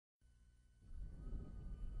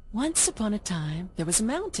Once upon a time, there was a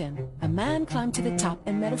mountain. A man climbed to the top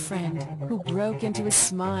and met a friend, who broke into a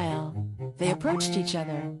smile. They approached each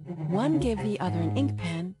other. One gave the other an ink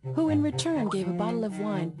pen, who in return gave a bottle of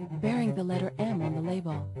wine bearing the letter M on the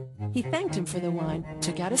label. He thanked him for the wine,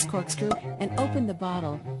 took out his corkscrew, and opened the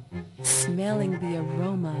bottle, smelling the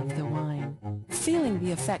aroma of the wine, feeling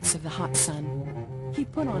the effects of the hot sun. He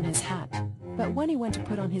put on his hat, but when he went to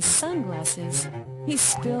put on his sunglasses, he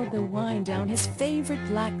spilled the wine down his favorite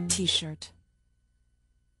black t-shirt.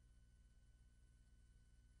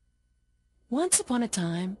 Once upon a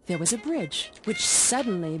time, there was a bridge, which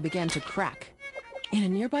suddenly began to crack. In a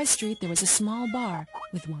nearby street, there was a small bar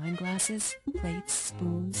with wine glasses, plates,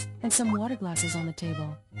 spoons, and some water glasses on the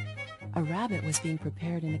table. A rabbit was being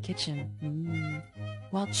prepared in the kitchen,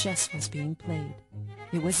 while chess was being played.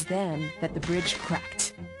 It was then that the bridge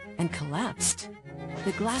cracked and collapsed.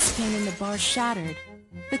 The glass pane in the bar shattered.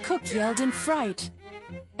 The cook yelled in fright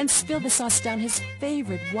and spilled the sauce down his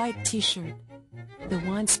favorite white t-shirt. The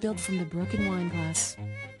wine spilled from the broken wine glass,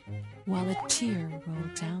 while a tear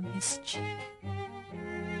rolled down his cheek.